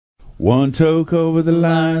One toke over the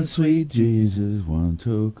line, sweet Jesus, one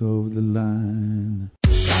toke over the line.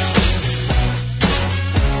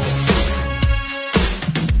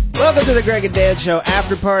 Welcome to the Greg and Dan Show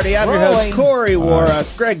After Party. I'm your host, Corey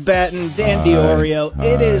Wara, Greg Batten, Dan Diorio.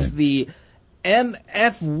 It is the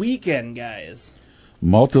MF weekend, guys.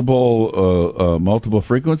 Multiple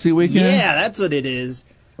frequency weekend? Yeah, that's what it is.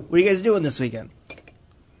 What are you guys doing this weekend?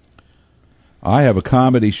 I have a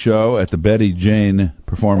comedy show at the Betty Jane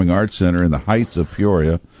Performing Arts Center in the Heights of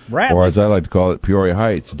Peoria, or as I like to call it, Peoria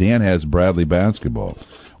Heights. Dan has Bradley basketball.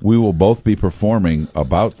 We will both be performing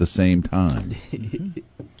about the same time.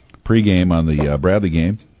 Pre-game on the Bradley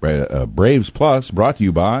game, Braves Plus, brought to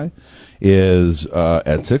you by, is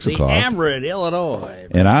at 6 o'clock. The Ameren, Illinois.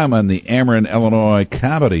 And I'm on the Ameren, Illinois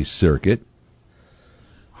comedy circuit.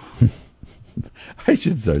 I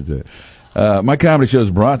should start that. My comedy show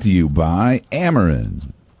is brought to you by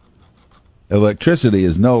Ameren. Electricity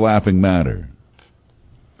is no laughing matter.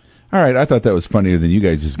 All right, I thought that was funnier than you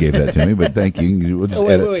guys just gave that to me, but thank you. We'll just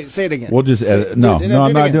wait, say it again. We'll just edit. No,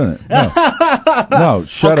 I'm not doing it. No, no,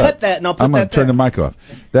 shut up. I'll cut that and I'll put I'm going that to turn there. the mic off.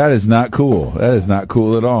 That is not cool. That is not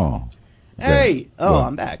cool at all. Hey!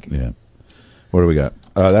 I'm back. Yeah. What do we got?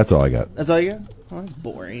 That's all I got. That's all you got? Oh, that's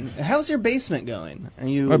boring. How's your basement going?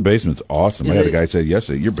 My basement's awesome. I had a guy say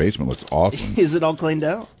yesterday, your basement looks awesome. Is it all cleaned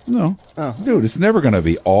out? No. Oh. Dude, it's never going to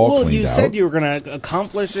be all cleaned out. Well, you said you were going to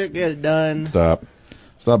accomplish it, get it done. Stop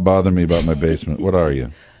bothering me about my basement. What are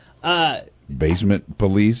you? Basement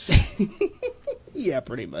police? Yeah,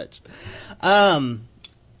 pretty much. I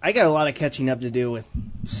got a lot of catching up to do with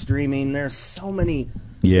streaming. There's so many.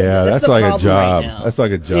 Yeah, that's the like a problem job. right now. That's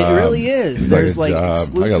like a job. It really is. It's There's like a job. I got a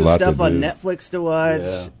exclusive lot to stuff on do. Netflix to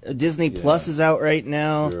watch. Disney Plus is out right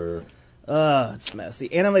now. Sure. It's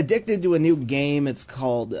messy. And I'm addicted to a new game. It's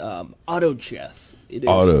called Auto Chess. It is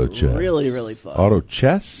Auto Chess. really, really fun. Auto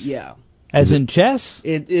chess? Yeah. As in chess?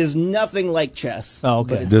 It is nothing like chess. Oh,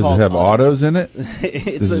 okay. but it's Does it called have autos in it?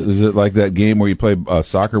 It's Is it like that game where you play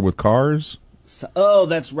soccer with cars?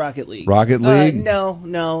 That's Rocket League. Rocket League?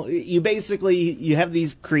 No. You have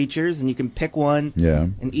these creatures, and you can pick one. Yeah.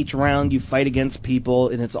 And each round you fight against people,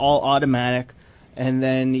 and it's all automatic. And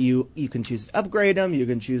then you can choose to upgrade them. You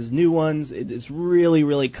can choose new ones. It's really,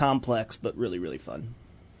 really complex, but really, really fun.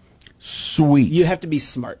 Sweet. You have to be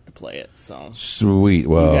smart to play it. So Sweet.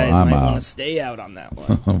 Well, you guys I'm might want out. to stay out on that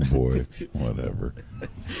one. Oh, boy. Whatever.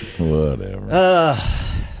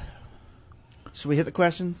 Should we hit the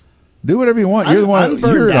questions? Do whatever you want. You're the one. I'm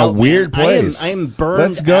burned You're in out, a weird man. place. I am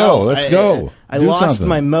burned Let's go. out. Let's go. I Do lost something.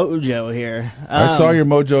 my mojo here. I saw your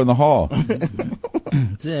mojo in the hall.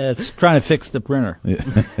 It's trying to fix the printer.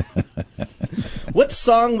 What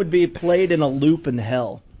song would be played in a loop in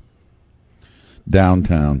hell?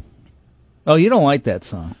 Downtown. Oh, you don't like that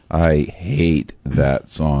song. I hate that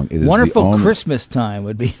song. It is Wonderful the only, Christmas Time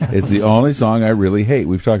would be. It's the only song I really hate.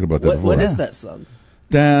 We've talked about that before. What is that song?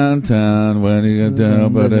 Downtown, when you go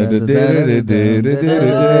down,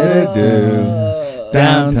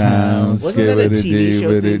 downtown. Wasn't that a TV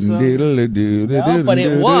show theme song? No, but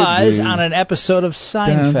it was on an episode of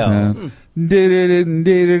Seinfeld.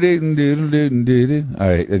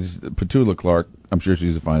 Petula Clark, I'm sure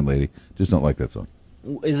she's a fine lady. Just don't like that song.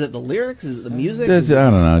 Is it the lyrics? Is it the music? I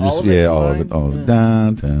don't know. All of it all of it. combined? All of it.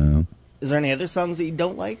 Downtown. Is there any other songs that you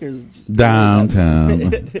don't like, or is it just Downtown.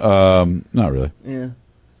 Not really. Yeah.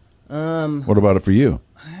 What about it for you?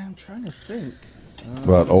 I'm trying to think.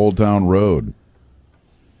 About Old Town Road?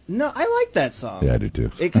 No, I like that song. Yeah, I do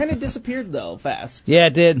too. It kind of disappeared though, fast. Yeah,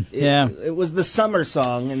 it did. Yeah. It was the summer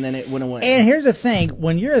song, and then it went away. And here's the thing: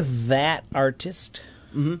 when you're that artist,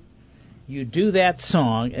 you do that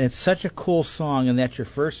song, and it's such a cool song, and that's your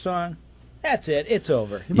first song. That's it. It's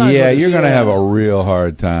over. You might as Yeah, well you're just- going to have a real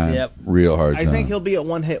hard time. Yep. Real hard I time. think he'll be a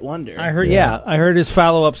one-hit wonder. I heard. Yeah, I heard his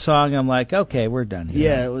follow-up song. I'm like, okay, we're done here.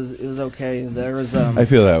 Yeah, it was okay. There was I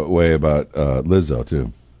feel that way about Lizzo,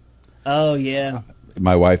 too. Oh yeah.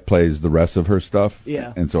 My wife plays the rest of her stuff.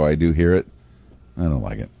 Yeah. And so I do hear it. I don't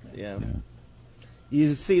like it. Yeah. You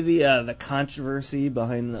see the controversy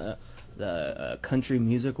behind the Country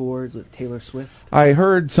Music Awards with Taylor Swift? I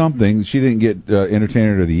heard something. She didn't get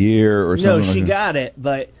Entertainer of the Year or something. No, like she that. got it,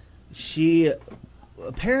 but she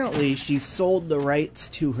sold the rights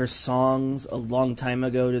to her songs a long time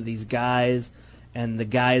ago to these guys, and the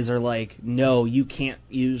guys are like, "No, you can't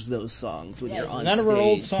use those songs when you're on None stage." of her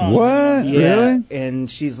old songs. What? Yeah, Really?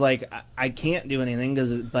 and she's like, I can't do anything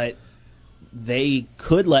but they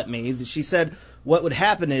could let me. She said what would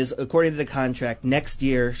happen is, according to the contract, next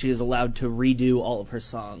year she is allowed to redo all of her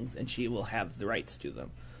songs, and she will have the rights to them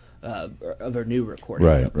of her new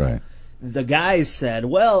recordings. Right. the guys said,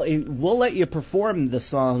 well, we'll let you perform the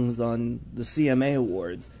songs on the CMA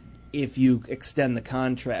Awards if you extend the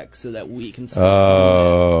contract so that we can still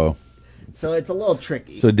Oh. So it's a little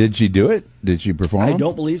tricky. So did she do it? Did she perform? I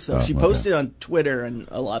don't believe so. Oh, She okay. posted on Twitter, and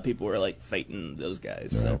a lot of people were like fighting those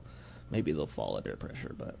guys. Right. So maybe they'll fall under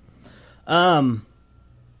pressure. But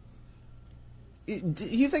do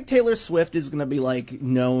you think Taylor Swift is going to be like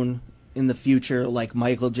known in the future like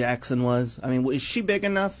Michael Jackson was? I mean, is she big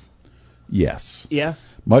enough? Yes. Yeah.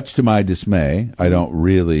 Much to my dismay, I don't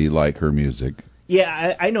really like her music.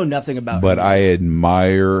 Yeah, I know nothing about But her. I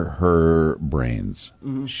admire her brains.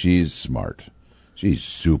 Mm-hmm. She's smart. She's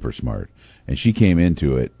super smart. And she came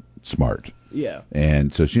into it smart. Yeah.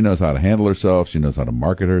 And so she knows how to handle herself. She knows how to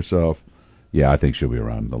market herself. Yeah, I think she'll be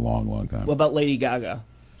around a long, long time. What about Lady Gaga?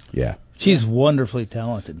 Yeah. She's wonderfully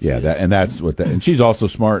talented. Yeah, that's what that. And she's also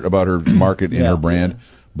smart about her market and Yeah. her brand.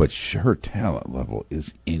 But her talent level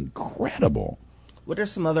is incredible. What are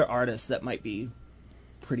some other artists that might be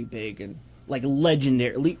pretty big and like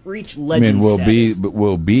legendary, reach legend status?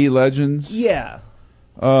 Will be legends? Yeah.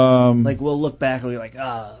 Like we'll look back and be like,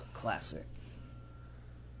 classic.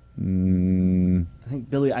 I think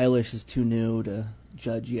Billie Eilish is too new to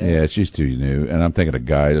judge yet. Yeah, she's too new. And I'm thinking of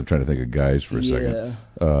guys. I'm trying to think of guys for a Yeah.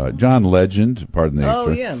 second. John Legend, pardon the Oh,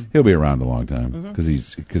 expression. yeah. He'll be around a long time because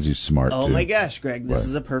he's smart. Oh too. my gosh, Greg, this What?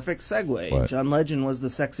 is a perfect segue. What? John Legend was the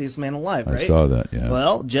sexiest man alive, right? I saw that. Yeah.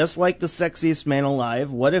 Well, just like the sexiest man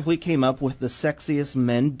alive, what if we came up with the sexiest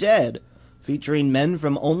men dead? Featuring men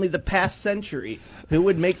from only the past century. Who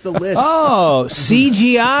would make the list? Oh,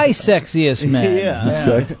 CGI sexiest men.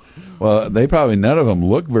 Yeah. Well, they probably none of them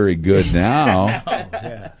look very good now.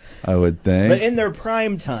 I would think. But in their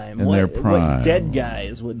prime time, In what, their prime. what dead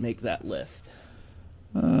guys would make that list?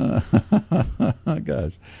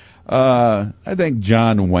 Gosh, I think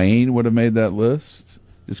John Wayne would have made that list,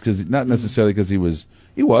 just because not necessarily because he was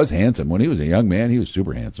handsome when he was a young man. He was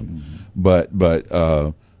super handsome, but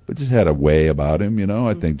just had a way about him.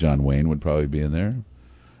 I think John Wayne would probably be in there.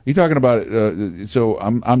 You talking about it? So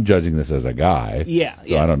I'm judging this as a guy. Yeah, So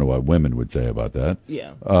yeah. I don't know what women would say about that.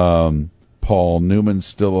 Yeah. Paul Newman's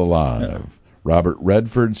still alive. Yeah. Robert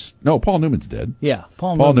Redford's Paul Newman's dead. Yeah,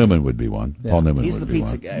 Paul Newman would be one. Yeah. Paul Newman He's would the be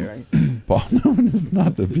pizza one. guy, right? Paul Newman is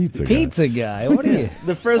not the pizza guy. Pizza guy. What are you?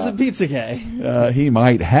 The frozen pizza guy. He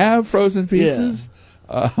might have frozen pizzas.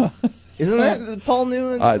 Isn't that Paul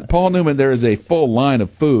Newman? Paul Newman, there is a full line of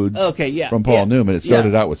foods Okay, yeah. from Paul Yeah. Newman. It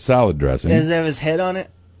started Yeah. out with salad dressing. Does it have his head on it?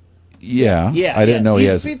 Yeah. Yeah, I didn't yeah. know He's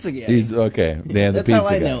he has. the pizza guy. He's okay. Dan, the That's how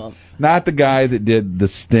pizza I guy. know him. Not the guy that did The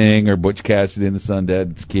Sting or Butch Cassidy and the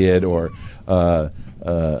Sundance Kid or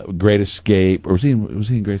Great Escape. Or was he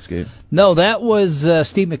in Great Escape? No, that was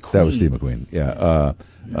Steve McQueen. That was Steve McQueen. Yeah.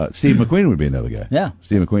 Steve McQueen would be another guy. Yeah.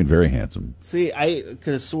 Steve McQueen, very handsome. See, I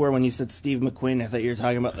could have swore when you said Steve McQueen, I thought you were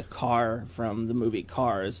talking about the car from the movie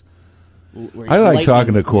Cars. where I he's like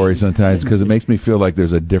talking to Lightning Corey McQueen. sometimes because it makes me feel like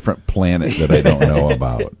there's a different planet that I don't know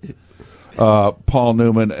about. Paul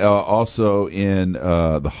Newman, also in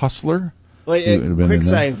The Hustler. Wait, He would have been quick in that.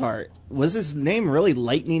 side part. Was his name really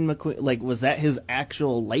Lightning McQueen? Like, was that his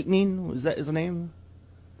actual Lightning? Was that his name?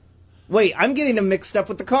 Wait, I'm getting him mixed up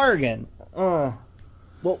with the car again.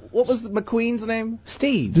 What was the McQueen's name?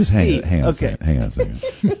 Steve. Just hang Steve. on, Okay. hang on a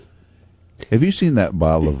second. Have you seen that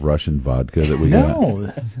bottle of Russian vodka that we No.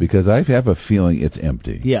 got? Because I have a feeling it's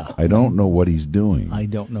empty. Yeah. I don't know what he's doing. I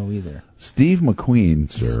don't know either. Steve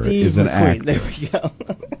McQueen, sir, Steve is an McQueen. There actor, we go.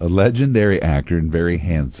 a legendary actor and very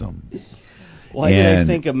handsome. Why did I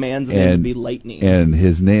think a man's name would be Lightning? And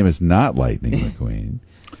his name is not Lightning McQueen.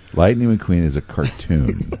 Lightning McQueen is a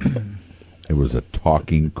cartoon. It was a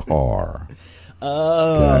talking car.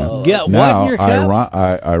 Oh. Get what Now, in your cup?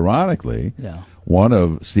 ironically, Yeah. one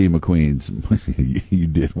of Steve McQueen's you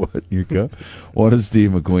did what in your cup? One of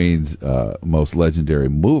Steve McQueen's most legendary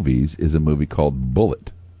movies is a movie called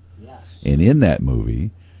Bullet. Yes. And in that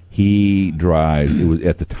movie, he drives. It was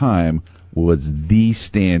at the time was the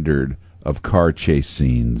standard of car chase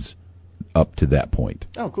scenes up to that point.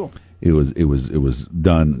 Oh, cool. It was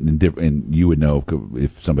done in different. And you would know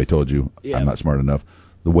if somebody told you. Yeah. I'm not smart enough.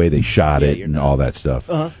 The way they shot it you're and not. all that stuff.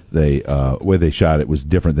 Uh-huh. They way they shot it was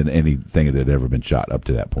different than anything that had ever been shot up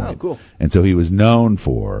to that point. Oh, cool. And so he was known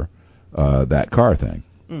for that car thing.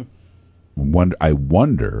 I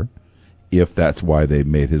wonder if that's why they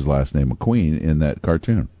made his last name McQueen in that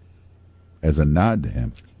cartoon, as a nod to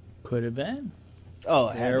him. Could have been. Oh,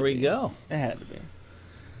 it had There to we be. go. It had to be.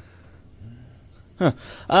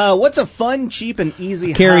 Huh. What's a fun, cheap, and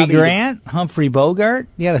easy Cary hobby to- Grant, Humphrey Bogart.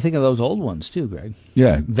 You got to think of those old ones too, Greg.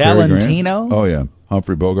 Yeah, Cary Valentino? Grant. Oh yeah,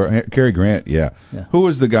 Humphrey Bogart, Cary Grant. Yeah. Who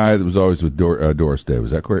was the guy that was always with Doris Day?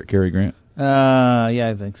 Was that Cary Grant? Yeah,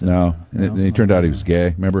 I think so. No, and it turned out he was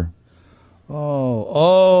gay. Remember?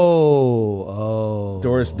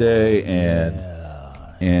 Doris Day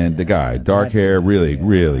and the guy, dark hair, really,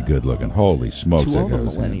 really good looking. Holy smokes! To all the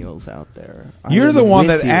millennials out there, you're the one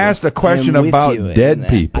that asked a question about dead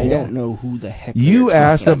people. I don't know who the heck you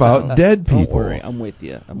asked about dead people. Don't worry, I'm with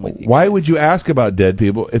you. Why would you ask about dead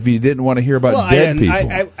people if you didn't want to hear about dead people?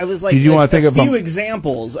 I was like, did you want to think a of few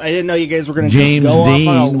examples? I didn't know you guys were going to James just go Dean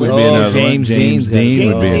off on a would list. be another one. James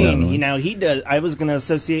Dean would be another one. Now he does. I was going to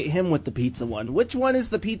associate him with the pizza one. Which one is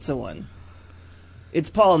the pizza one? It's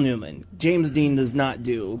Paul Newman. James Dean does not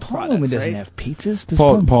do Paul Newman doesn't have pizzas.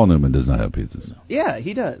 Paul Newman does not have pizzas. No. Yeah,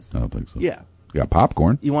 he does. I don't think so. Yeah. You got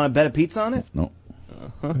popcorn. You want to bet a pizza on it? No.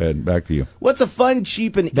 Go ahead, back to you. What's a fun,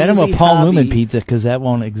 cheap, and Bet him easy a Paul hobby Newman pizza because that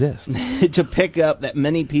won't exist. to pick up that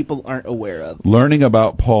many people aren't aware of? Learning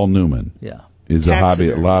about Paul Newman is a hobby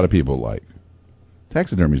a lot of people like.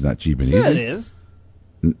 Taxidermy's not cheap and easy. Yeah, it is.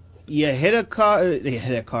 You hit a car.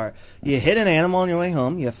 You hit an animal on your way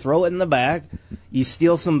home. You throw it in the back. You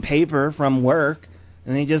steal some paper from work,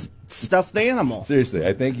 and then you just stuff the animal. Seriously,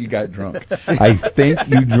 I think you got drunk. I think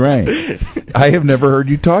you drank. I have never heard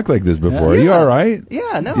you talk like this before. Are you all right?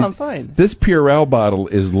 Yeah, no, I'm fine. This Purell bottle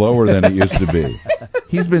is lower than it used to be.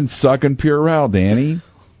 He's been sucking Purell, Danny.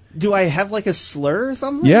 Do I have like a slur or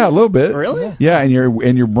something? Yeah, a little bit. Really? Yeah, and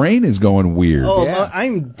your brain is going weird. Oh,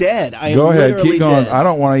 I'm dead. Go ahead, keep going. Dead. I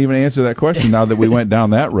don't want to even answer that question now that we went down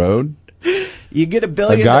that road. You get $1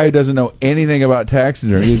 billion. A guy who doesn't know anything about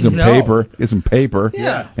taxidermy, get some paper,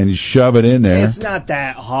 and you shove it in there. It's not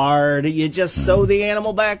that hard. You just sew the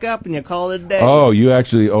animal back up and you call it a day. Oh, you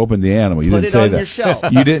actually opened the animal. You Put didn't it say on that. your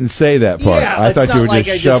shelf. You didn't say that part. Yeah, I thought you were like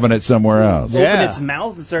just shoving it somewhere else. Open its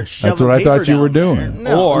mouth and start shoving. That's what I thought you were doing.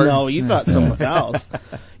 No, you thought something else.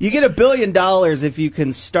 You get $1 billion if you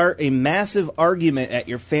can start a massive argument at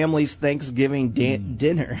your family's Thanksgiving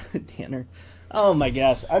dinner. Oh my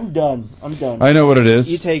gosh, I'm done. I know what it is.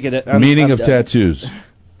 You take it. Meaning of tattoos.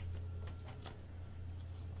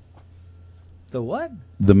 The what?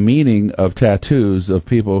 The meaning of tattoos of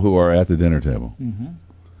people who are at the dinner table. Mm-hmm.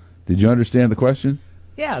 Did you understand the question?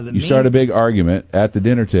 Yeah. You start a big argument at the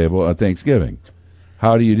dinner table on Thanksgiving.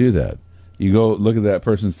 How do you do that? You go look at that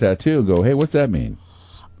person's tattoo and go, hey, what's that mean?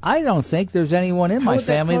 I don't think there's anyone in my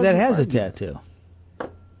family that has a tattoo.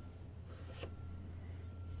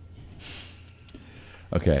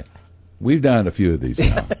 Okay. We've done a few of these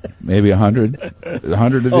now. Maybe 100?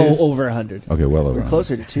 100 of these? Oh, over 100. Okay, well over 100. We're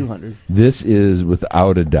closer to 200. This is,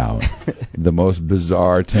 without a doubt, the most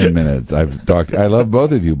bizarre 10 minutes I've talked. I love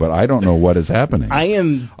both of you, but I don't know what is happening.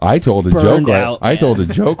 I told a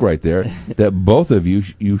joke right there that both of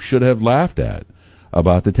you should have laughed at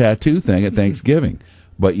about the tattoo thing at Thanksgiving.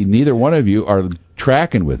 But neither one of you are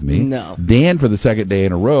tracking with me. No. Dan, for the second day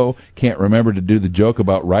in a row, can't remember to do the joke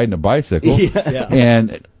about riding a bicycle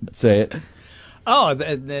and say it. Oh,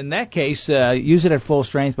 in that case, use it at full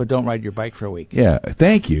strength, but don't ride your bike for a week. Yeah,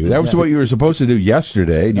 thank you. That was what you were supposed to do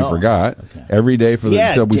yesterday, and you forgot. Okay. Every day for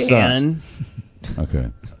until we stopped.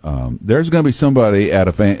 Okay. There's going to be somebody at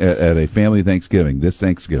a family Thanksgiving, this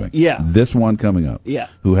Thanksgiving. Yeah. This one coming up. Yeah.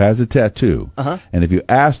 Who has a tattoo. Uh-huh. And if you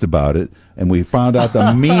asked about it and we found out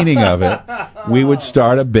the meaning of it, we would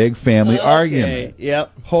start a big family argument.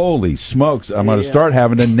 Yep. Holy smokes. I'm going to start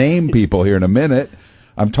having to name people here in a minute.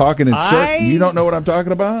 I'm talking in circles. You don't know what I'm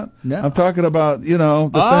talking about? No. I'm talking about, the thing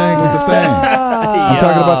with the thing. I'm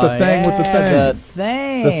talking about the thing with the thing. The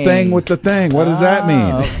thing. The thing with the thing. What does that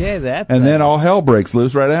mean? Okay, that. And then all hell breaks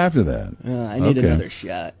loose right after that. I need another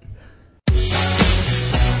shot.